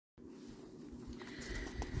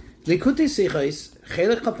Likutei Sichos,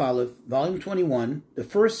 Chelek Chaf Aleph, Volume 21, the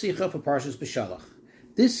first Sicha for Parshas Beshalach.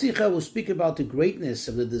 This Sicha will speak about the greatness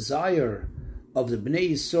of the desire of the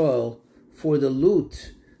Bnei Yisrael for the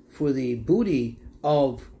loot, for the booty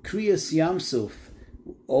of Kriyas Yamsuf,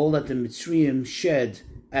 all that the Mitzrayim shed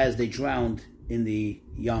as they drowned in the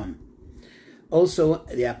Yam. Also,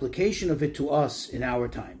 the application of it to us in our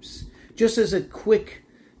times. Just as a quick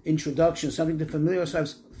introduction, something to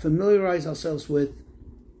familiarize ourselves with,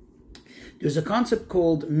 there's a concept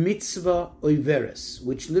called mitzvah oiveres,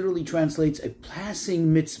 which literally translates a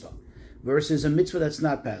passing mitzvah versus a mitzvah that's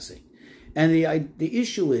not passing. And the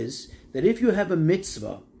issue is that if you have a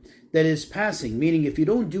mitzvah that is passing, meaning if you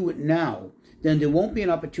don't do it now, then there won't be an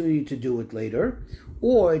opportunity to do it later,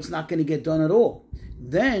 or it's not going to get done at all.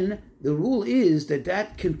 Then the rule is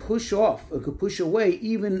that can push off or could push away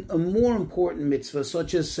even a more important mitzvah,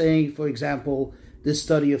 such as saying, for example, the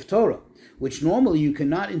study of Torah, which normally you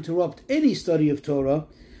cannot interrupt any study of Torah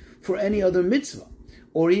for any other mitzvah.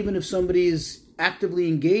 Or even if somebody is actively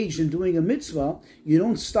engaged in doing a mitzvah, you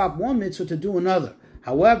don't stop one mitzvah to do another.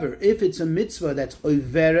 However, if it's a mitzvah that's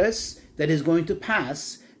oiveres, that is going to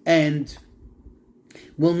pass and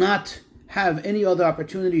will not have any other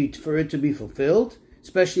opportunity for it to be fulfilled,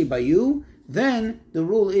 especially by you, then the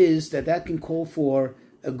rule is that can call for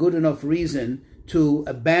a good enough reason to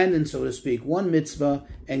abandon, so to speak, one mitzvah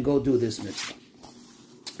and go do this mitzvah.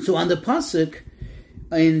 So on the pasuk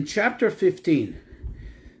in chapter 15,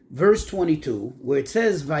 verse 22, where it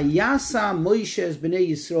says, "Vayasa Moshe b'nei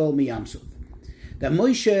Yisrael miyamsuf," that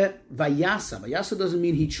Moshe Vayasa doesn't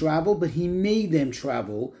mean he traveled, but he made them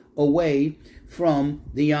travel away from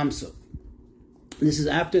the Yamsuf. This is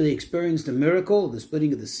after they experienced the miracle of the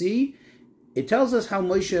splitting of the sea. It tells us how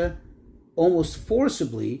Moshe almost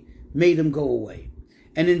forcibly made them go away.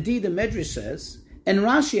 And indeed the Medrash says, and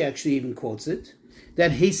Rashi actually even quotes it,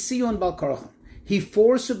 that Hesion Bal Karcham, he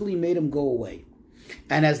forcibly made them go away.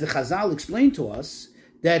 And as the Chazal explained to us,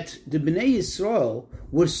 that the Bnei Yisrael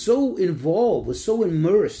were so involved, were so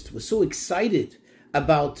immersed, were so excited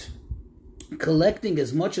about collecting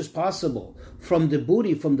as much as possible from the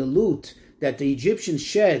booty, from the loot that the Egyptians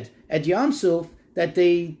shed at Yam Suf, that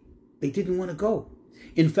they didn't want to go.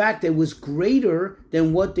 In fact, it was greater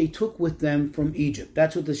than what they took with them from Egypt.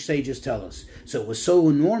 That's what the sages tell us. So it was so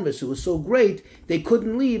enormous, it was so great, they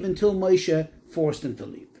couldn't leave until Moshe forced them to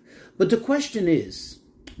leave. But the question is,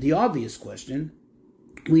 the obvious question,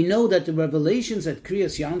 we know that the revelations at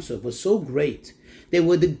Kriyas Yamsuf were so great. They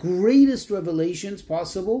were the greatest revelations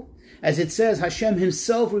possible. As it says, Hashem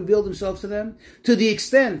himself revealed himself to them, to the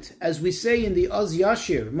extent, as we say in the Az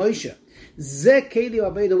Yashir, Moshe,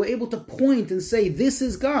 they were able to point and say, this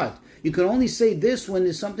is God. You can only say this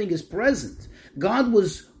when something is present. God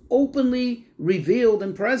was openly revealed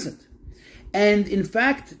and present. And in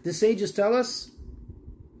fact, the sages tell us,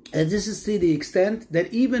 and this is to the extent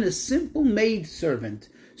that even a simple maid servant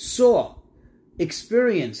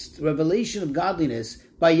experienced revelation of godliness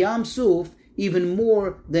by Yam Suf even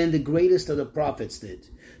more than the greatest of the prophets did.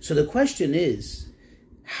 So the question is,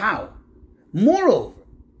 how? Moreover,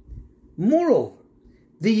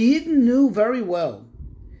 the Yidden knew very well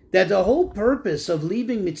that the whole purpose of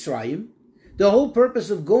leaving Mitzrayim, the whole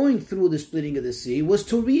purpose of going through the splitting of the sea, was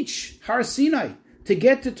to reach Har Sinai, to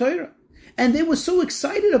get to Torah. And they were so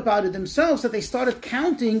excited about it themselves that they started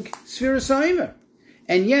counting Sfiras HaOmer.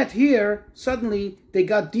 And yet here, suddenly, they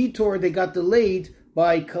got detoured, they got delayed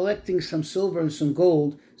by collecting some silver and some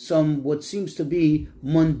gold, some what seems to be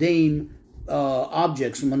mundane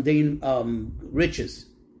objects, mundane riches.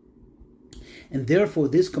 And therefore,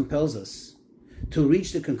 this compels us to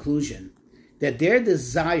reach the conclusion that their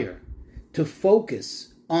desire to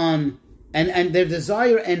focus on, and their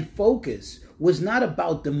desire and focus was not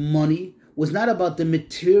about the money, was not about the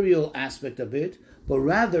material aspect of it, but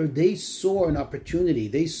rather they saw an opportunity.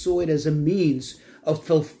 They saw it as a means of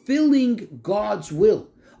fulfilling God's will,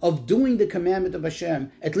 of doing the commandment of Hashem,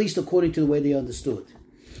 at least according to the way they understood.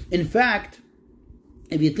 In fact,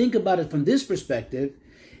 if you think about it from this perspective,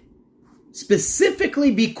 specifically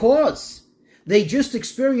because they just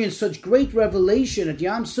experienced such great revelation at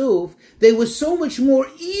Yam Suf, they were so much more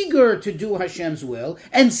eager to do Hashem's will,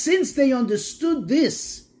 and since they understood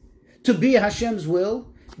this to be Hashem's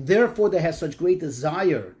will, therefore they had such great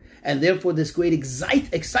desire, and therefore this great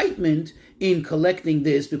excitement in collecting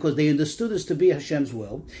this, because they understood this to be Hashem's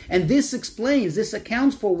will. And this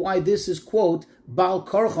accounts for why this is, quote, Bal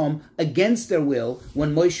Karcham, against their will,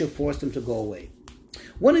 when Moshe forced them to go away.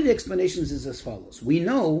 One of the explanations is as follows. We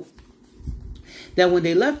know that when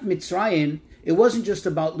they left Mitzrayim, it wasn't just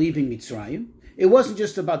about leaving Mitzrayim. It wasn't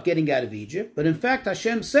just about getting out of Egypt. But in fact,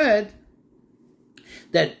 Hashem said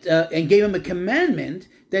that and gave them a commandment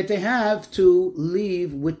that they have to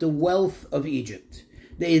leave with the wealth of Egypt.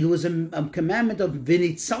 It was a commandment of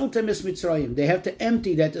v'nitzaltem es Mitzrayim. They have to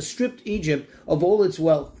empty, they have to strip Egypt of all its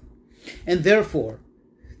wealth. And therefore,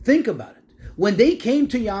 think about it. When they came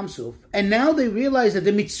to Yam Suf, and now they realize that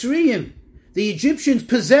the Mitzrayim, the Egyptians,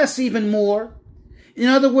 possess even more. In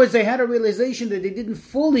other words, they had a realization that they didn't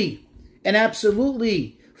fully and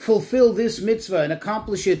absolutely fulfill this mitzvah and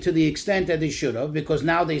accomplish it to the extent that they should have, because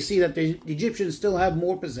now they see that the Egyptians still have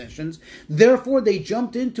more possessions. Therefore, they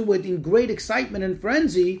jumped into it in great excitement and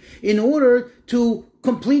frenzy in order to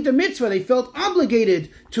complete the mitzvah. They felt obligated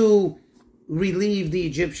to relieve the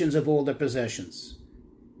Egyptians of all their possessions.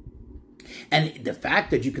 And the fact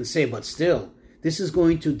that you can say, but still, this is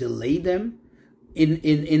going to delay them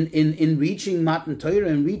in reaching Matan Torah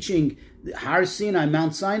and reaching Har Sinai,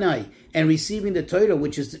 Mount Sinai, and receiving the Torah,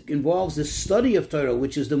 which involves the study of Torah,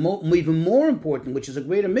 which is even more important, which is a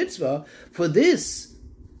greater mitzvah. For this,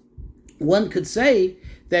 one could say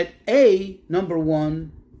that number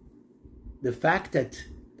one, the fact that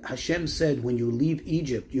Hashem said when you leave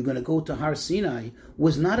Egypt, you're going to go to Har Sinai,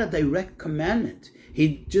 was not a direct commandment.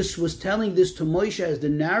 He just was telling this to Moshe as the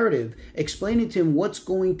narrative, explaining to him what's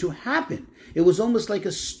going to happen. It was almost like a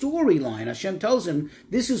storyline. Hashem tells him,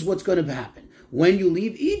 this is what's going to happen. When you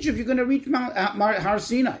leave Egypt, you're going to reach Har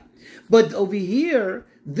Sinai. But over here,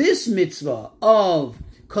 this mitzvah of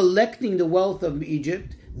collecting the wealth of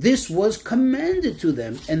Egypt, this was commanded to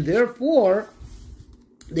them, and therefore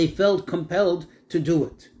they felt compelled to do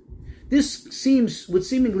it. This would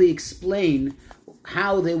seemingly explain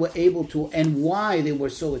how they were able to and why they were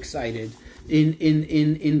so excited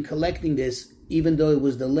in collecting this, even though it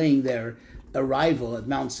was delaying their arrival at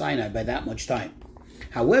Mount Sinai by that much time.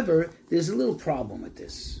 However, there's a little problem with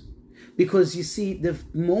this. Because you see, the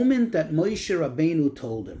moment that Moshe Rabbeinu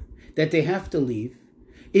told them that they have to leave,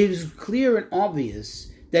 it was clear and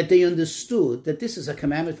obvious that they understood that this is a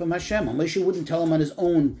commandment from Hashem. Moshe wouldn't tell them on his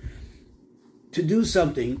own to do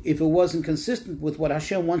something if it wasn't consistent with what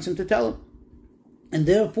Hashem wants him to tell him. And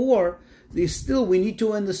therefore, we need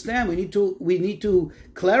to understand, we need to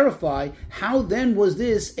clarify, how then was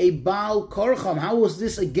this a Baal Korcham? How was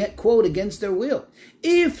this a quote against their will?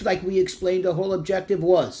 If, like we explained, the whole objective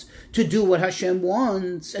was to do what Hashem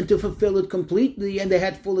wants and to fulfill it completely, and they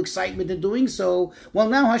had full excitement in doing so, well,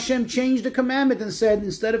 now Hashem changed the commandment and said,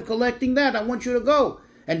 instead of collecting that, I want you to go.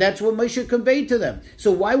 And that's what Moshe conveyed to them. So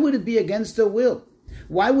why would it be against their will?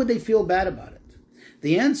 Why would they feel bad about it?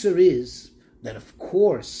 The answer is that, of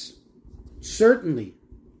course, certainly,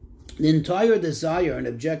 the entire desire and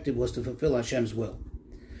objective was to fulfill Hashem's will.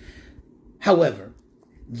 However,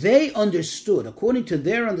 they understood, according to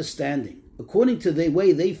their understanding, according to the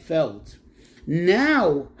way they felt,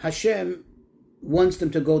 now Hashem wants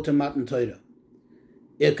them to go to Matan Torah.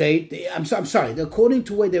 Okay, I'm sorry. According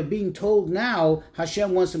to the way they're being told now,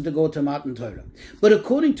 Hashem wants them to go to Matan Torah. But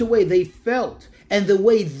according to the way they felt and the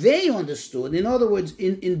way they understood, in other words,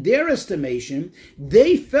 in their estimation,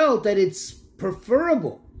 they felt that it's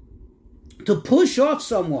preferable to push off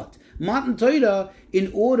somewhat Matan Torah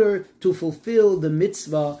in order to fulfill the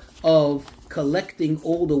mitzvah of collecting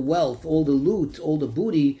all the wealth, all the loot, all the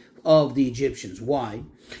booty of the Egyptians. Why?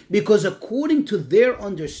 Because according to their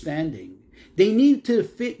understanding, they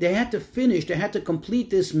had to complete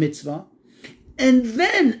this mitzvah and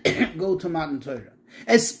then go to Matan Torah.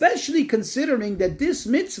 Especially considering that this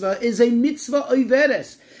mitzvah is a mitzvah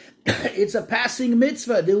oiveres. It's a passing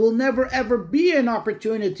mitzvah. There will never ever be an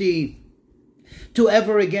opportunity to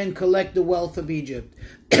ever again collect the wealth of Egypt.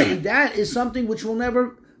 That is something which will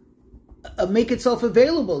never make itself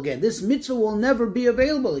available again. This mitzvah will never be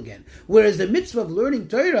available again. Whereas the mitzvah of learning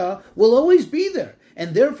Torah will always be there.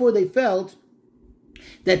 And therefore they felt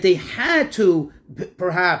that they had to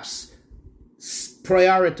perhaps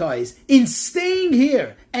prioritize in staying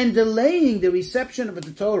here and delaying the reception of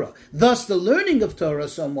the Torah, thus the learning of Torah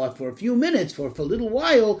somewhat for a few minutes, for a little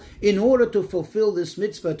while, in order to fulfill this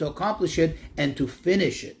mitzvah, to accomplish it, and to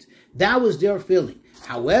finish it. That was their feeling.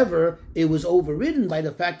 However, it was overridden by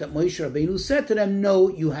the fact that Moshe Rabbeinu said to them, no,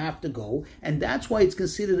 you have to go. And that's why it's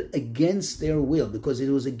considered against their will, because it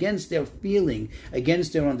was against their feeling,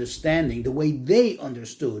 against their understanding, the way they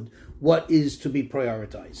understood what is to be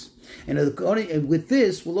prioritized. And with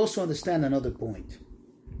this, we'll also understand another point.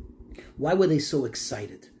 Why were they so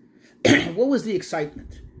excited? What was the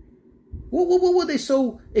excitement? What were they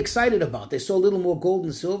so excited about? They saw a little more gold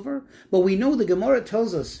and silver? But we know the Gemara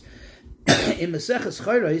tells us in Maseches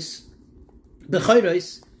Chayros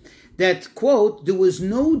that, quote, there was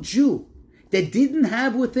no Jew that didn't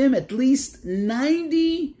have with him at least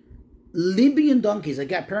 90 Libyan donkeys,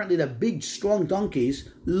 like apparently the big, strong donkeys,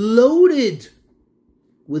 loaded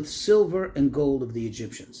with silver and gold of the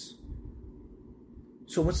Egyptians.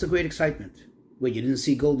 So what's the great excitement? Wait, you didn't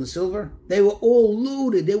see gold and silver? They were all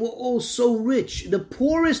loaded. They were all so rich. The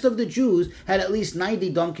poorest of the Jews had at least 90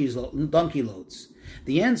 donkey loads.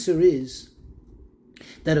 The answer is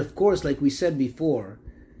that, of course, like we said before,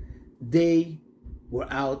 they were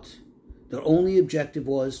out. Their only objective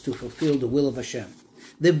was to fulfill the will of Hashem.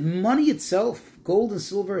 The money itself, gold and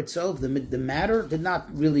silver itself, the matter did not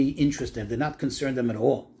really interest them, did not concern them at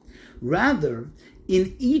all. Rather,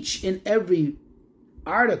 in each and every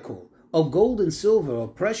article of gold and silver, or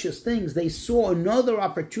precious things, they saw another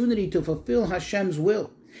opportunity to fulfill Hashem's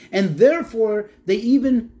will. And therefore, they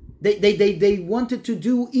wanted to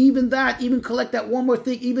do even that, even collect that one more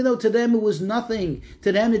thing, even though to them it was nothing.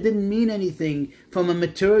 To them it didn't mean anything from a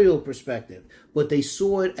material perspective. But they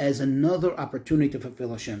saw it as another opportunity to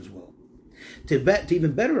fulfill Hashem's will. To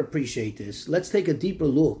even better appreciate this, let's take a deeper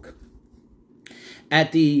look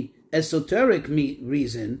at the esoteric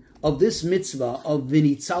reason of this mitzvah of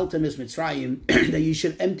v'nitzaltem es Mitzrayim, that you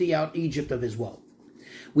should empty out Egypt of his wealth.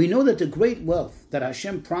 We know that the great wealth that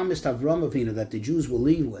Hashem promised Avram Avinu that the Jews will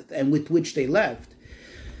leave with, and with which they left,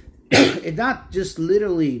 it's not just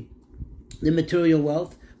literally the material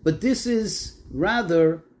wealth, but this is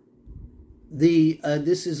rather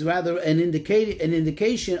an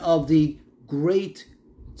indication of the great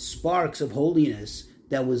sparks of holiness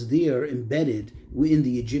that was there embedded in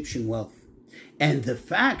the Egyptian wealth. And the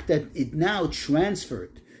fact that it now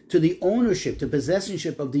transferred to the ownership, to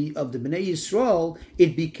possessorship of the Bnei Yisrael,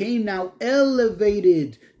 it became now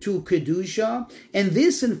elevated to Kedusha, and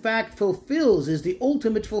this in fact is the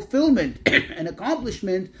ultimate fulfillment and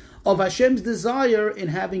accomplishment of Hashem's desire in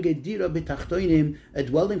having a dira b'tachtonim, a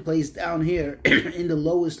dwelling place down here in the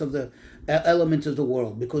lowest of the elements of the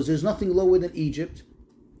world, because there's nothing lower than Egypt.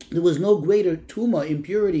 There was no greater tumah,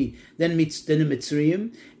 impurity, than the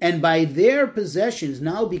Mitzrayim, and by their possessions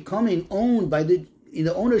now becoming owned in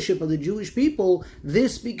the ownership of the Jewish people,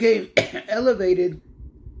 this became elevated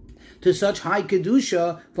to such high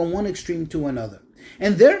kedusha from one extreme to another.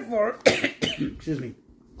 And therefore, excuse me,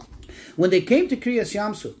 when they came to Kriyas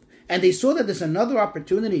Yamsuf and they saw that there's another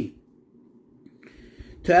opportunity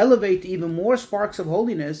to elevate even more sparks of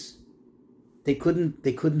holiness, they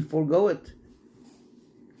couldn't forego it.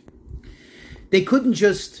 They couldn't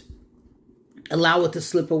just allow it to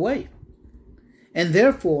slip away. And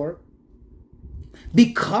therefore,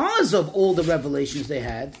 because of all the revelations they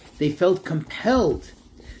had, they felt compelled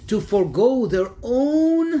to forego their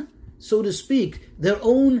own, so to speak, their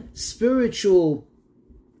own spiritual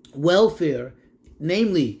welfare,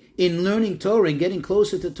 namely in learning Torah and getting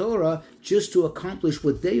closer to Torah, just to accomplish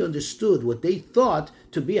what they understood, what they thought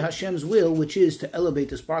to be Hashem's will, which is to elevate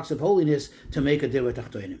the sparks of holiness to make a Dira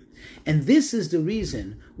Tachtonim. And this is the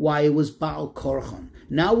reason why it was Baal Korchan.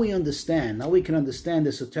 Now we can understand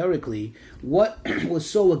esoterically what was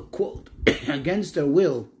so, quote, against their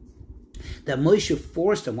will, that Moshe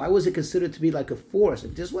forced them. Why was it considered to be like a force?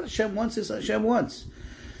 If this is what Hashem wants, this is what Hashem wants.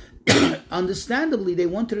 Understandably, they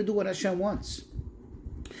wanted to do what Hashem wants.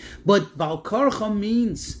 But Baal Korcha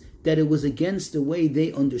means that it was against the way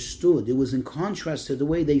they understood. It was in contrast to the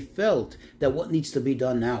way they felt that what needs to be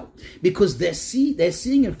done now. Because they're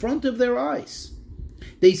seeing in front of their eyes.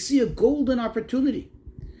 They see a golden opportunity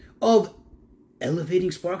of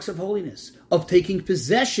elevating sparks of holiness, of taking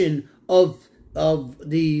possession of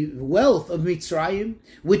the wealth of Mitzrayim,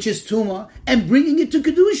 which is Tumah, and bringing it to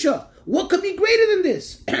Kedusha. What could be greater than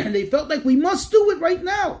this? And they felt like we must do it right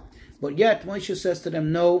now. But yet Moshe says to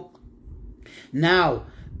them, no, now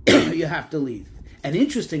you have to leave. And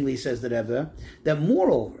interestingly, says the Rebbe, that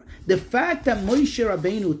moreover, the fact that Moshe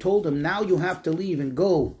Rabbeinu told them, now you have to leave and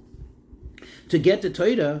go to get the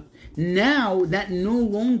Torah, now that no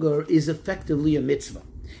longer is effectively a mitzvah.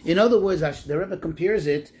 In other words, the Rebbe compares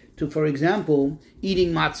it to, for example,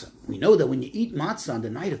 eating matzah. We know that when you eat matzah on the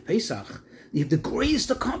night of Pesach, you have the greatest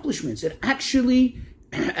accomplishments. It actually,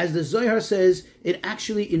 as the Zohar says, it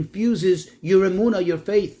actually infuses your emunah, your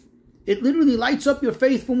faith. It literally lights up your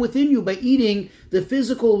faith from within you by eating the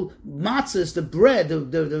physical matzahs, the bread,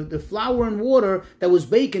 the flour and water that was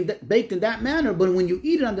baked in that manner. But when you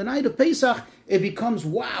eat it on the night of Pesach, it becomes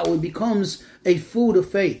wow, it becomes a food of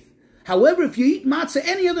faith. However, if you eat matzah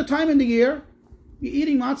any other time in the year, you're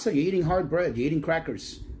eating matzah, you're eating hard bread, you're eating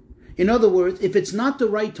crackers. In other words, if it's not the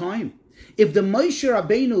right time, if the Moshe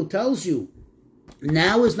Rabbeinu tells you,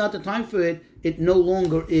 now is not the time for it, it no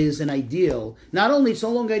longer is an ideal. Not only it's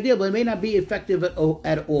no longer ideal, but it may not be effective at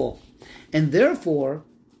all. And therefore,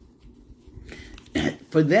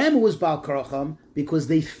 For them, it was Baal Karacham because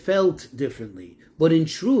they felt differently. But in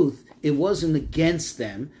truth, it wasn't against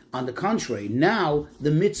them. On the contrary, now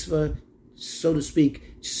the mitzvah, so to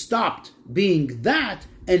speak, stopped being that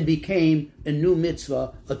and became a new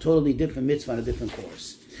mitzvah, a totally different mitzvah, and a different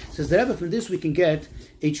course. Says the Rebbe, from this we can get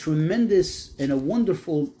a tremendous and a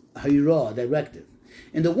wonderful hayra, directive.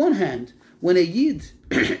 On the one hand, when a Yid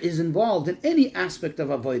is involved in any aspect of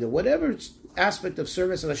Avodah, whatever aspect of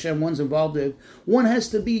service of Hashem one's involved in, one has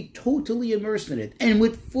to be totally immersed in it and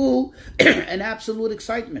with full and absolute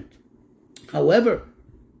excitement. However,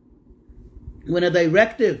 when a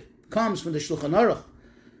directive comes from the Shulchan Aruch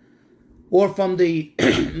or from the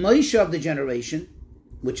Moshe of the generation,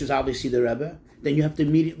 which is obviously the Rebbe, then you have to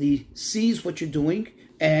immediately seize what you're doing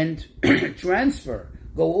and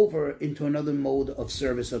go over into another mode of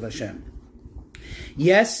service of Hashem.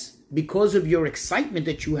 Yes, because of your excitement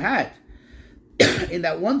that you had in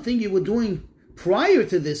that one thing you were doing prior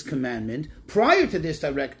to this commandment, prior to this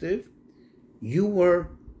directive, you were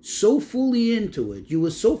so fully into it, you were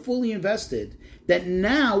so fully invested, that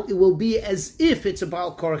now it will be as if it's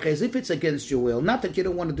about Korach, as if it's against your will. Not that you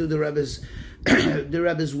don't want to do the Rebbe's the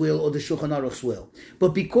Rebbe's will or the Shulchan Aruch's will, but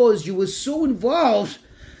because you were so involved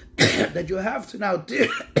that you have to now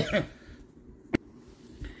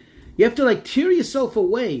you have to like tear yourself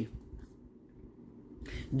away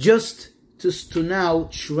just to now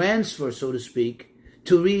transfer, so to speak,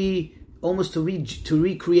 to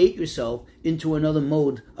recreate yourself into another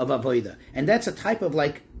mode of avodah, and that's a type of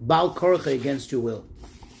like Baal Korach against your will.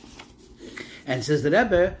 And says the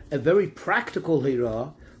Rebbe, a very practical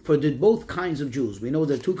hira for both kinds of Jews. We know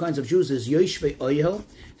there are two kinds of Jews. There's Yoshvei Oyel.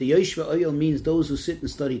 The Yoshvei Oyel means those who sit and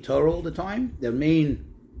study Torah all the time. Their main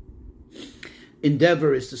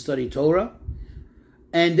endeavor is to study Torah.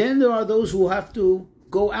 And then there are those who have to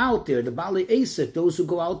go out there, the Bali Asik, those who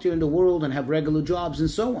go out there in the world and have regular jobs and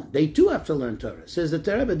so on. They too have to learn Torah. Says the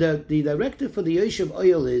Rebbe, the directive for the Yoshvei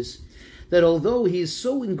Oyel is that although he is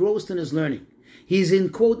so engrossed in his learning, he's in,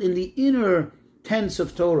 quote, in the inner tense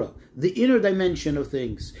of Torah, the inner dimension of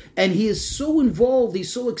things, and he is so involved,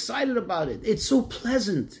 he's so excited about it, it's so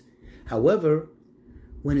pleasant. However,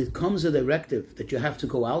 when it comes a directive that you have to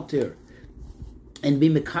go out there and be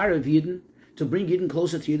Mekarev Yidden, to bring Yidden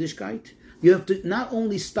closer to Yiddishkeit, you have to not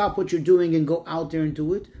only stop what you're doing and go out there and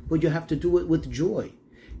do it, but you have to do it with joy.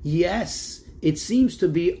 Yes, it seems to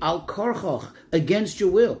be al karchach, against your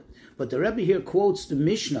will, but the Rebbe here quotes the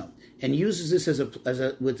Mishnah and uses this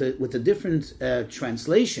with a different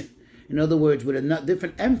translation. In other words, with a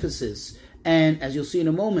different emphasis, and as you'll see in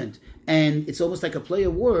a moment, and it's almost like a play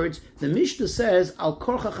of words. The Mishnah says al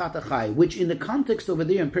korcha chatachai, which in the context over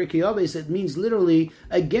there in Pirkei Avos, it means literally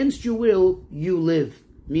against your will you live,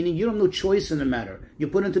 meaning you don't have no choice in the matter. You're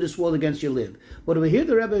put into this world against your live. But over here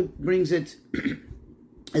the Rebbe brings it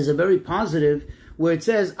as a very positive, where it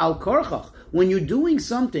says al korchach, when you're doing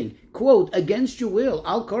something, quote, against your will,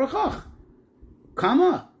 al korchach,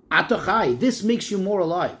 kama atachai, this makes you more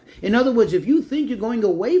alive. In other words, if you think you're going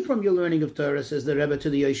away from your learning of Torah, says the Rebbe to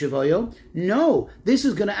the Yoshvei Oyel, no, this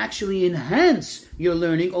is going to actually enhance your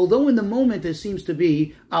learning, although in the moment it seems to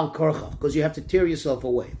be al korchach, because you have to tear yourself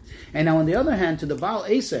away. And now on the other hand, to the Baal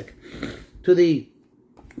Asek, to the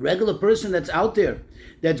regular person that's out there,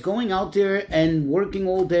 that's going out there and working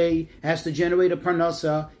all day, has to generate a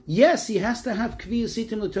parnasa. Yes, he has to have kviyas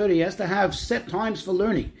sitim l'Torah. He has to have set times for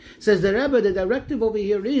learning. Says the Rebbe, the directive over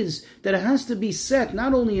here is that it has to be set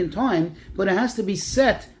not only in time, but it has to be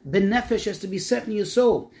set, benefesh has to be set in your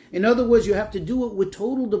soul. In other words, you have to do it with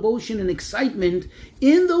total devotion and excitement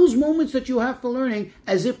in those moments that you have for learning,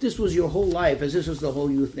 as if this was your whole life, as this was the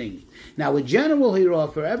whole you thing. Now, a general hira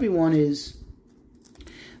for everyone is,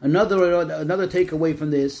 Another takeaway from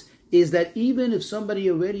this is that even if somebody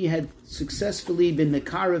already had successfully been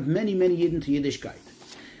mekarev many Yidden to Yiddishkeit,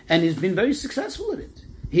 and has been very successful at it,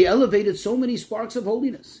 he elevated so many sparks of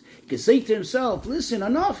holiness, he can say to himself, listen,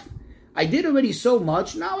 enough, I did already so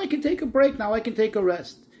much, now I can take a break, now I can take a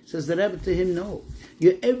rest. Says the Rebbe to him, no,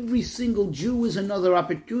 every single Jew is another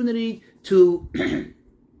opportunity to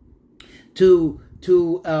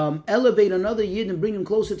elevate another Yid and bring him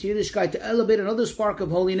closer to Yiddishkeit, to elevate another spark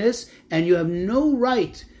of holiness, and you have no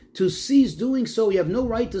right to cease doing so, you have no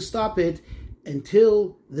right to stop it,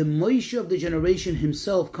 until the Moshe of the generation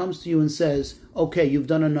himself comes to you and says, okay, you've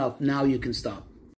done enough, now you can stop.